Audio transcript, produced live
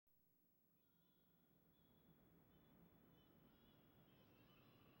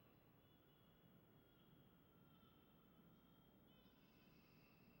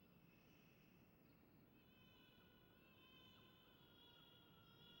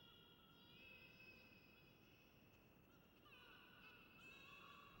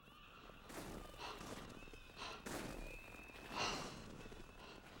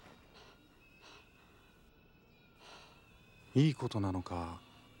いいことなのか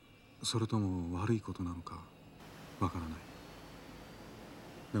それとも悪いことなのかわからない。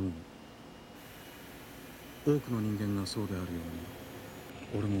でも多くの人間がそうであるよ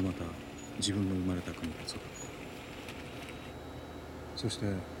うに、俺もまた自分の生まれた国で育った。そして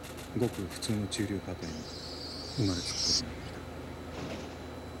ごく普通の中流家庭に生まれつくことになって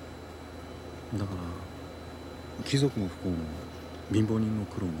きた。だから貴族の不幸も貧乏人の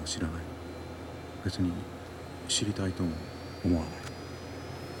苦労も知らない。別に知りたいとも思わない。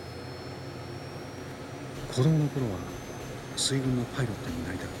子供の頃は水軍のパイロットに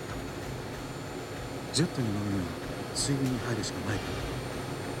なりたかった。ジェットに乗るには水軍に入るしかないから。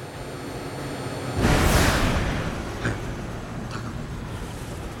早く高く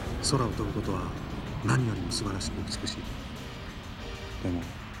空を飛ぶことは何よりも素晴らしく美しい。でも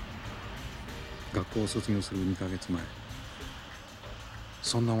学校を卒業する2ヶ月前、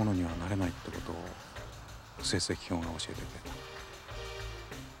そんなものにはなれないってことを成績表が教えてくれ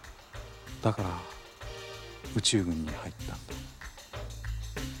た。だから宇宙軍に入った。